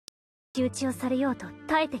打ちをされようと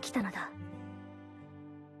耐えてきたのだ。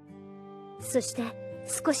そして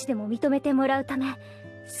少しでも認めてもらうため、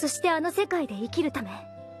そしてあの世界で生きるため、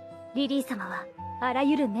リリー様はあら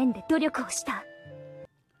ゆる面で努力をした。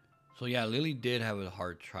 So yeah, Lily did have a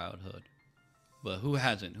hard childhood. But who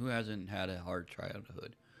hasn't? Who hasn't had a hard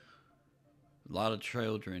childhood? A lot of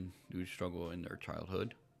children do struggle in their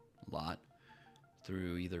childhood. A lot.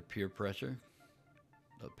 Through either peer pressure,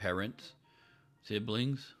 the parents,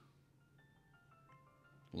 siblings.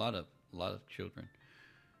 A lot of children.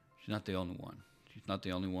 She's not the only one. She's not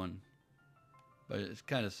the only one. But it's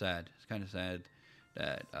kind of sad. It's kind of sad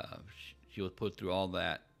that she was put through all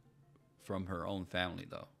that from her own family,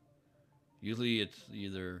 though. Usually it's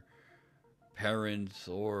either parents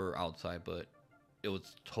or outside, but it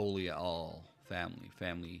was totally all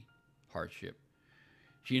family hardship.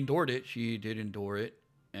 She endured it. She did endure it,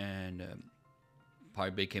 and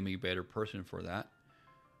probably became a better person for that.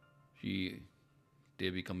 She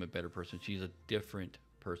did become a better person. She's a different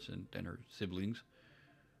person than her siblings.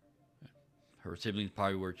 Her siblings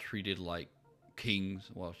probably were treated like kings,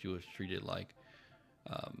 while she was treated like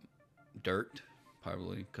dirt,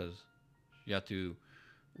 probably, because you have to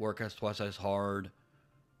work twice as hard,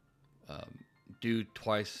 do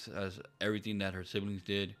twice as everything that her siblings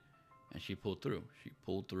did, and she pulled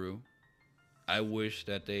through. I wish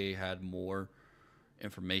that they had more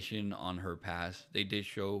information on her past. They did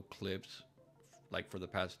show clips, like for the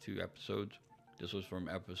past 2 episodes. This was from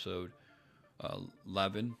episode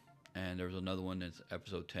 11, and there was another one that's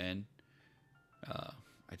episode 10. I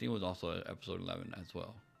think it was also episode 11 as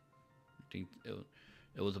well. I think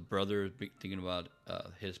it was a brother thinking about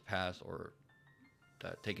his past, or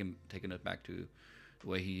taking it back to the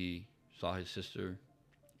way he saw his sister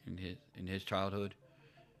in his childhood.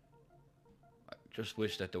 I just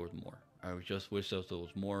wish that there was more. I just wish that there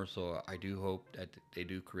was more. So I do hope that they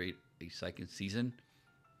do create a second season.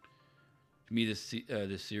 To me, this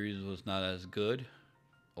series was not as good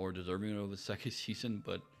or deserving of a second season,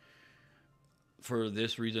 but for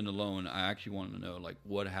this reason alone, I actually want to know, like,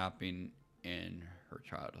 what happened in her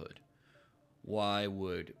childhood. Why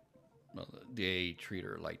would they treat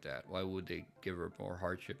her like that? Why would they give her more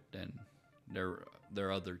hardship than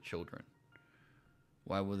their other children?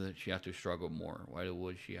 Why would she have to struggle more? Why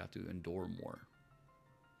would she have to endure more?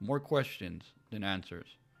 More questions than answers.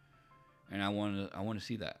 And I want to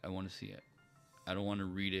see that. I want to see it. I don't want to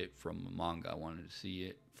read it from a manga. I wanted to see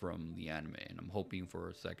it from the anime, and I'm hoping for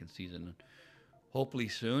a second season, hopefully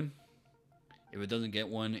soon. If it doesn't get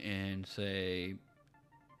one in, say,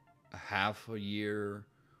 a half a year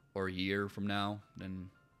or a year from now, then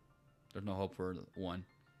there's no hope for one.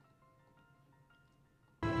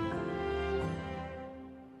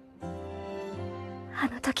 あ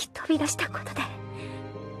の時飛び出したことで、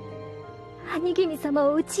兄君様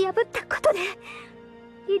を打ち破ったことで、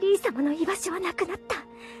リリー様の居場所はなくなっ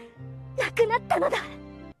たのだ。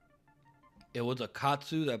 It was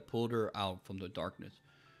Akatsu that pulled her out from the darkness.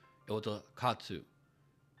 It was Akatsu.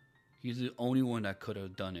 He's the only one that could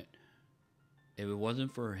have done it. If it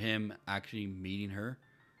wasn't for him actually meeting her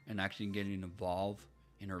and actually getting involved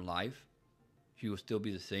in her life, she would still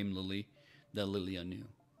be the same Lily that Lilia knew.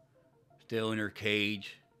 Still in her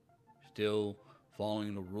cage, still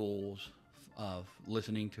following the rules of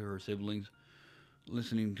listening to her siblings,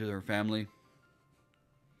 listening to her family.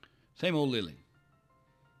 Same old Lily.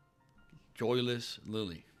 Joyless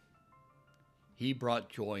Lily. He brought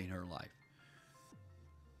joy in her life.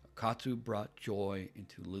 Akatsu brought joy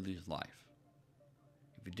into Lily's life.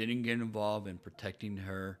 If he didn't get involved in protecting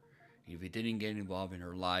her, if he didn't get involved in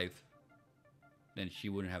her life, then she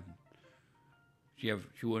wouldn't have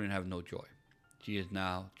no joy. She is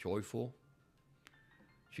now joyful.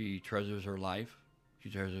 She treasures her life. She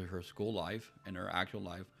treasures her school life and her actual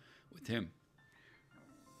life with him.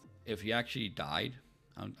 If he actually died,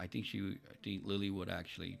 I think Lily would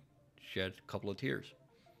actually shed a couple of tears,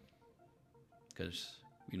 because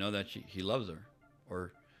we know that he loves her,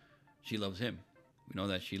 or she loves him. We know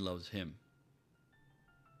that she loves him.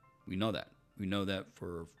 We know that. We know that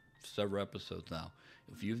for several episodes now.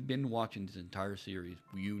 If you've been watching this entire series,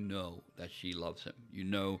 you know that she loves him. You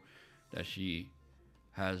know that she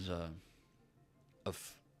has a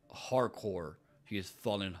hardcore. She has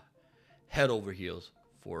fallen head over heels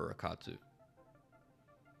for Akatsu.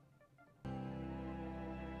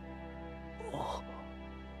 Oh.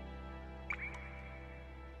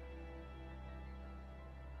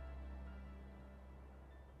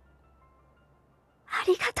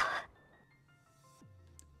 Arigato.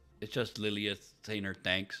 It's just Lilia saying her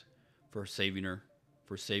thanks for saving her,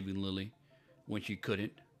 for saving Lily when she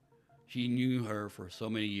couldn't. She knew her for so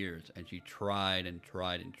many years, and she tried and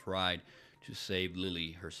tried and tried to save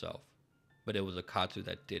Lily herself. But it was Akatsu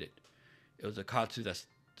that did it. It was Akatsu that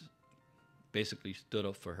basically stood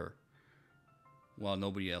up for her, while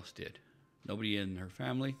nobody else did. Nobody in her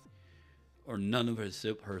family, or none of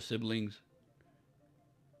her siblings,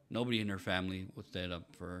 nobody in her family would stand up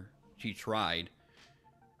for her. She tried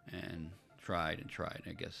and tried and tried,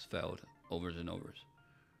 and I guess failed overs and overs.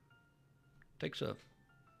 Takes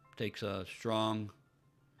a strong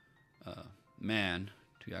man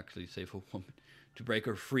to actually save a woman, to break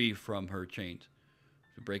her free from her chains,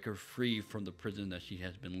 to break her free from the prison that she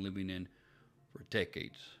has been living in for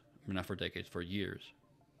decades. I mean, not for decades, for years.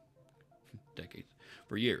 Decades.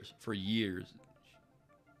 For years.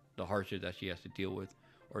 The hardship that she has to deal with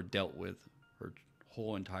or dealt with her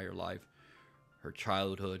whole entire life, her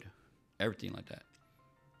childhood, everything like that.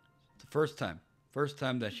 The first time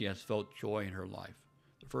that she has felt joy in her life.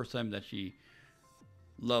 The first time that she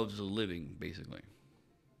loves the living, basically.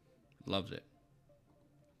 Loves it.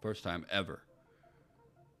 First time ever.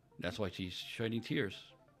 That's why she's shedding tears.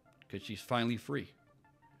 Because she's finally free.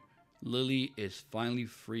 Lily is finally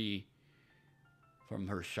free from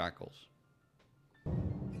her shackles.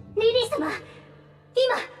 リリー様、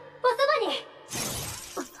今おそば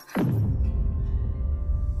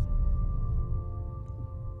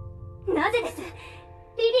に。なぜです？リリ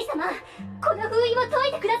ー様、この封印を解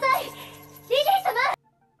いてください。リリー様。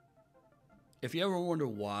If you ever wonder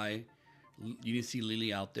why you didn't see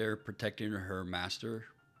Lily out there protecting her master,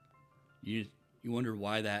 you wonder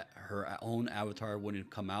why that her own avatar wouldn't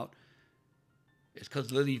come out. It's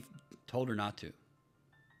because Lily told her not to.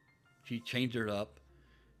 She changed her up,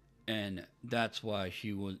 and that's why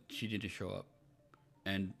she didn't show up.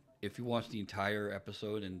 And if you watch the entire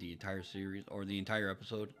episode and the entire series, or the entire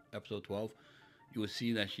episode 12, you will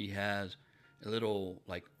see that she has a little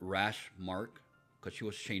like rash mark because she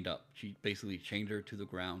was chained up. She basically chained her to the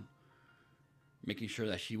ground, making sure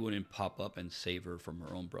that she wouldn't pop up and save her from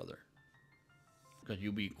her own brother. Because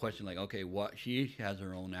you'll be questioning like, okay, what, she has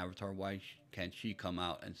her own avatar. Why can't she come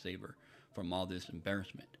out and save her from all this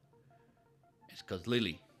embarrassment? It's because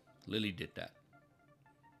Lily did that.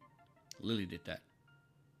 Lily did that.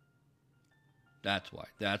 That's why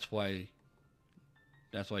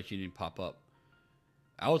she didn't pop up.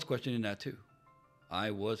 I was questioning that too.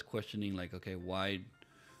 I was questioning like, okay, why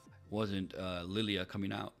wasn't Lilia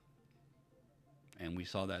coming out? And we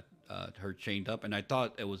saw that her chained up, and I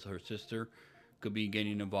thought it was her sister could be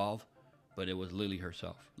getting involved, but it was Lily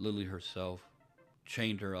herself. Lily herself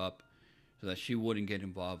chained her up so that she wouldn't get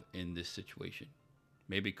involved in this situation.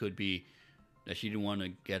 Maybe it could be that she didn't want to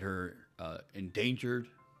get her endangered,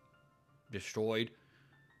 destroyed,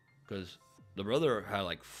 because the brother had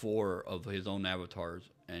like 4 of his own avatars,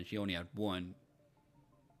 and she only had 1,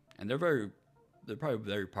 and they're probably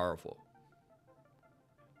very powerful.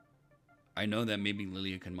 I know that maybe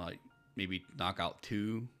Lilia can maybe knock out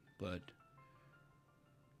 2, but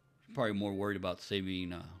she's probably more worried about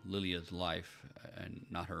saving Lilia's life and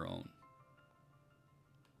not her own.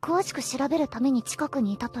 詳しく調べるために近く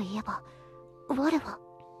にいたといえば、我は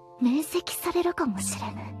免責されるかもしれ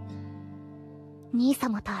ぬ。兄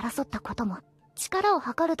様と争ったことも力を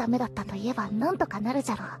測るためだったといえばなんとかなる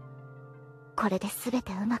じゃろう。これで全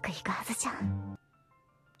てうまくいくはずじゃん。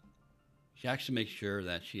She actually makes sure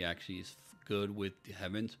that she actually is good with the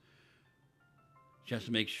heavens. She has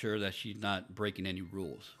to make sure that she's not breaking any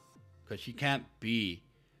rules, because she can't be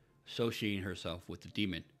associating herself with the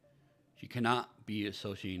demon. She cannot be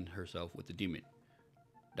associating herself with the demon.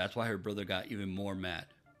 That's why her brother got even more mad.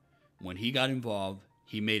 When he got involved,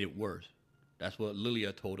 he made it worse. That's what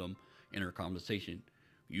Lilia told him in her conversation.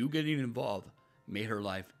 You getting involved made her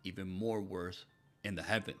life even more worse in the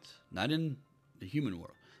heavens. Not in the human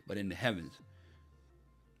world, but in the heavens.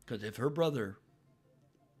 Because if her brother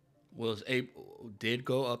did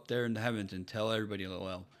go up there in the heavens and tell everybody,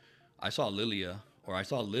 well, I saw Lilia, or I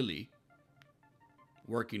saw Lily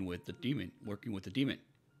working with the demon.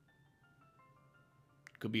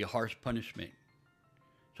 Could be a harsh punishment.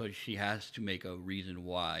 So she has to make a reason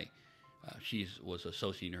why she was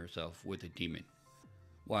associating herself with the demon.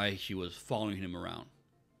 Why she was following him around.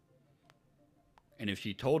 And if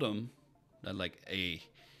she told him that like, hey,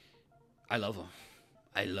 I love him.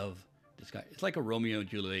 I love this guy. It's like a Romeo and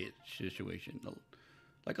Juliet situation.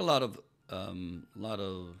 Like a lot of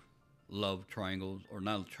love triangles, or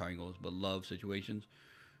not triangles, but love situations.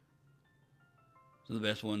 So the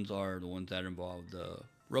best ones are the ones that involve the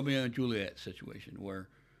Romeo and Juliet situation, where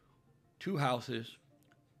 2 houses,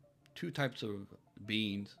 2 types of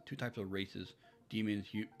beings, 2 types of races, demons,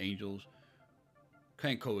 angels,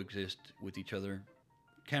 can coexist with each other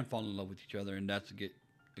can't fall in love with each other, and that's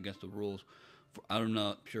against the rules. I'm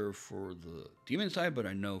not sure for the demon side, but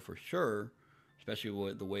I know for sure, especially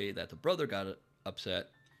with the way that the brother got upset,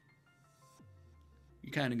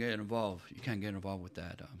 you kind of get involved. You can't get involved with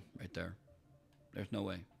that right there. There's no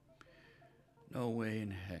way. No way in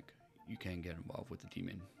heck you can't get involved with the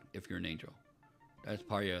demon if you're an angel. That's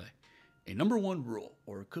probably a number one rule,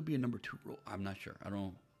 or it could be a number two rule. I'm not sure.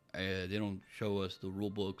 They don't show us the rule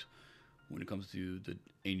books when it comes to the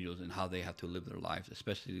angels and how they have to live their lives,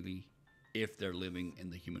 especially if they're living in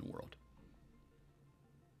the human world.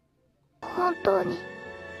 本当に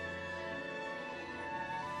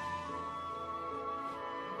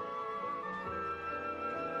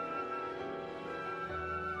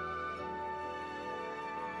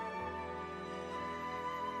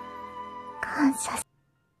感謝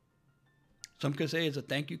Some could say it's a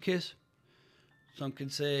thank you kiss. Some can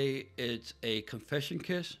say it's a confession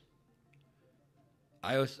kiss.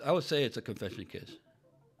 I would say it's a confession kiss.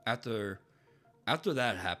 After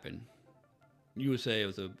that happened, you would say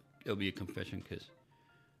it'll be a confession kiss.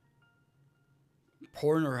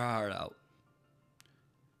 Pouring her heart out,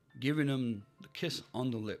 giving him the kiss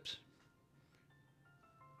on the lips.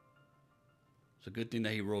 It's a good thing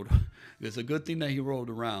that he rode. It's a good thing that he rode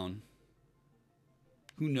around.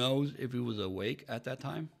 Who knows if he was awake at that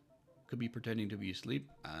time? Could be pretending to be asleep.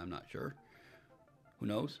 I'm not sure. Who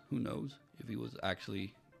knows? Who knows if he was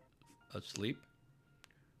actually asleep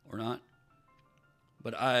or not?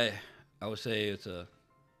 But I would say it's a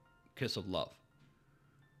kiss of love,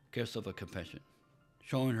 kiss of a confession,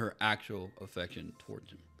 showing her actual affection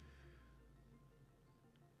towards him.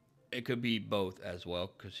 It could be both as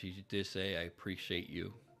well, because she did say, "I appreciate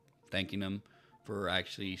you," thanking him for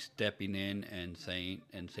actually stepping in and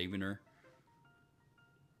saving her.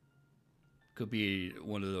 Could be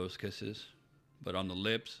one of those kisses, but on the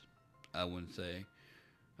lips, I wouldn't say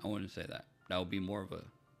that. That would be more of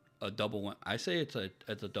a double one. I say it's a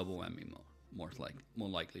double whammy, more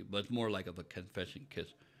likely, but it's more like of a confession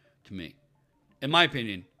kiss to me. In my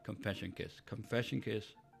opinion, confession kiss,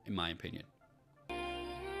 in my opinion.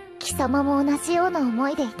 貴様も同じような思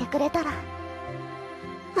いでいてくれたら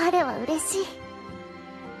我は嬉しい。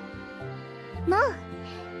も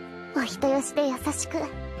うお人よしで優しく、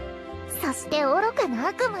そして愚かな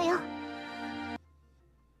悪夢よ。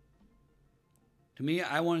 To me,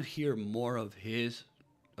 I want to hear more of his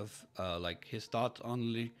thoughts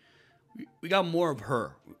on Lily. We got more of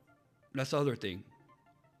her. That's the other thing.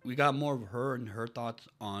 We got more of her and her thoughts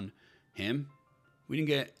on him. We didn't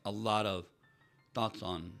get a lot of thoughts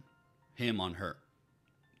on him on her.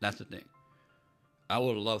 That's the thing. I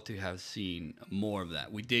would love to have seen more of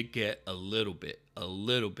that. We did get a little bit,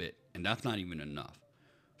 and that's not even enough.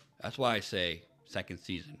 That's why I say second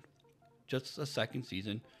season. Just a second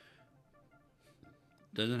season.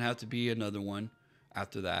 Doesn't have to be another one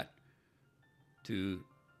after that to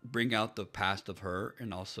bring out the past of her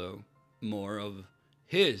and also more of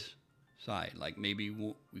his side. Like maybe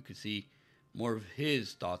we could see more of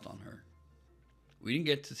his thoughts on her. We didn't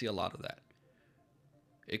get to see a lot of that.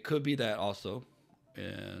 It could be that also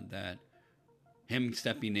that him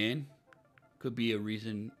stepping in could be a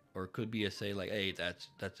reason, or could be a say like, hey,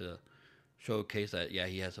 that's a showcase that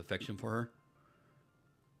he has affection for her.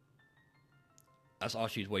 That's all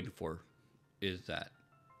she's waiting for, is that.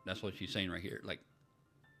 That's what she's saying right here. Like,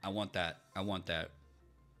 I want that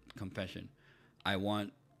confession. I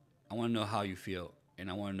want to know how you feel, and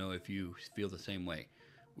I want to know if you feel the same way.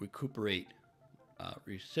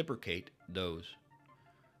 Reciprocate those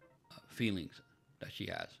feelings that she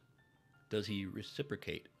has. Does he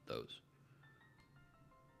reciprocate those?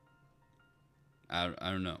 I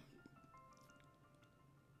don't know.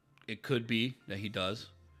 It could be that he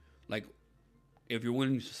does. Like, if you're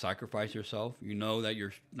willing to sacrifice yourself, you know that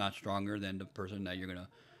you're not stronger than the person that you're going to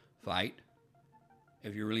fight.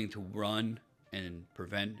 If you're willing to run and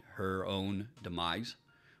prevent her own demise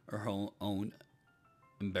or her own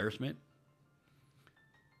embarrassment.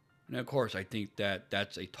 And of course, I think that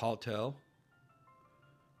that's a tall tale.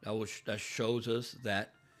 That shows us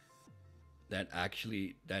that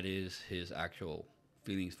is his actual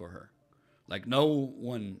feelings for her. Like, no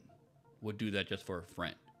one would do that just for a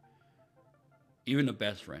friend. Even a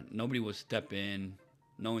best friend. Nobody would step in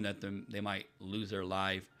knowing that they might lose their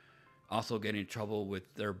life, also get in trouble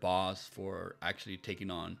with their boss for actually taking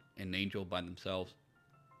on an angel by themselves.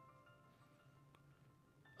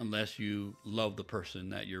 Unless you love the person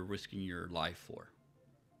that you're risking your life for.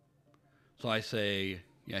 So I say,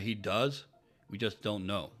 yeah, he does. We just don't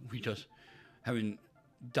know. We just haven't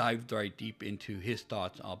dived right deep into his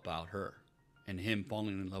thoughts about her and him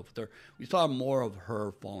falling in love with her. We saw more of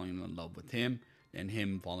her falling in love with him than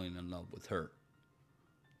him falling in love with her.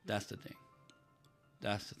 That's the thing.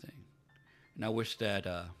 That's the thing. And I wish that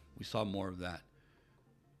we saw more of that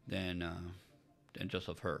than just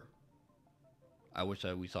of her. I wish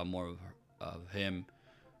that we saw more of him.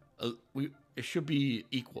 It should be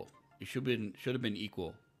equal. It should have been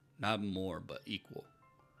equal, not more, but equal.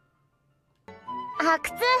 阿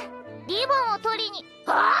久津、リボンを取りに。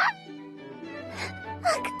ああ、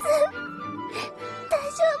阿久津、大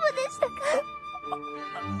丈夫でしたか？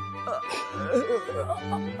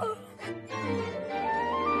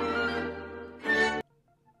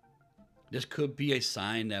 This could be a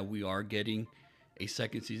sign that we are getting a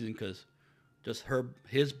second season, because just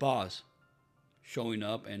his boss showing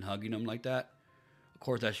up and hugging him like that, of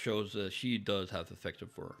course that shows that she does have affection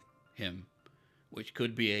for him, which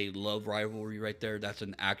could be a love rivalry right there. That's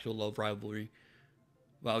an actual love rivalry.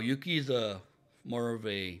 While Yuki's more of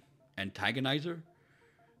a antagonizer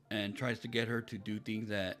and tries to get her to do things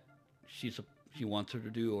that she wants her to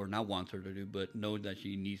do, or not wants her to do, but knows that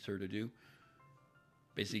she needs her to do.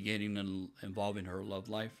 Basically getting involved in her love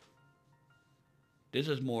life. This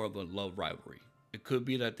is more of a love rivalry. It could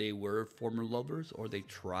be that they were former lovers, or they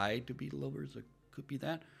tried to be lovers. It could be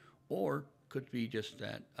that, or could be just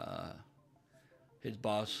that his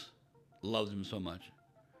boss loves him so much.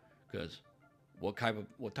 Because what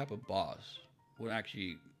type of boss would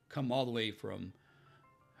actually come all the way from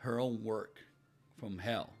her own work, from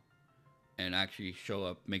hell, and actually show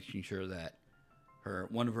up, making sure that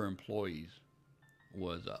one of her employees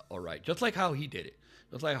was all right, just like how he did it,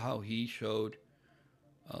 just like how he showed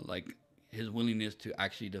like his willingness to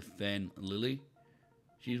actually defend Lily.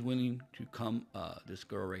 She's willing to come. This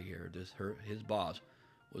girl right here, his boss,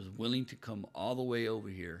 was willing to come all the way over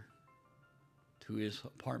here to his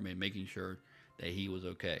apartment, making sure that he was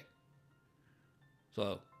okay.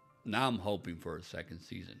 So now I'm hoping for a second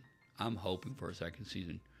season.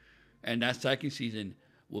 And that second season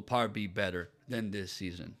will probably be better than this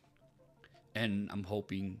season. And I'm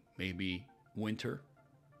hoping maybe winter.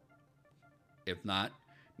 If not,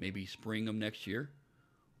 maybe spring of next year,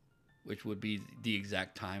 which would be the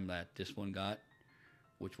exact time that this one got,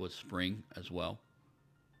 which was spring as well.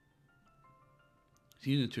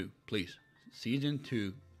 Season 2, please. Season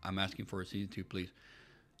 2. I'm asking for a season 2, please.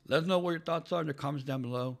 Let us know what your thoughts are in the comments down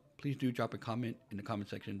below. Please do drop a comment in the comment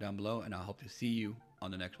section down below, and I hope to see you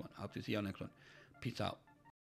on the next one. Peace out.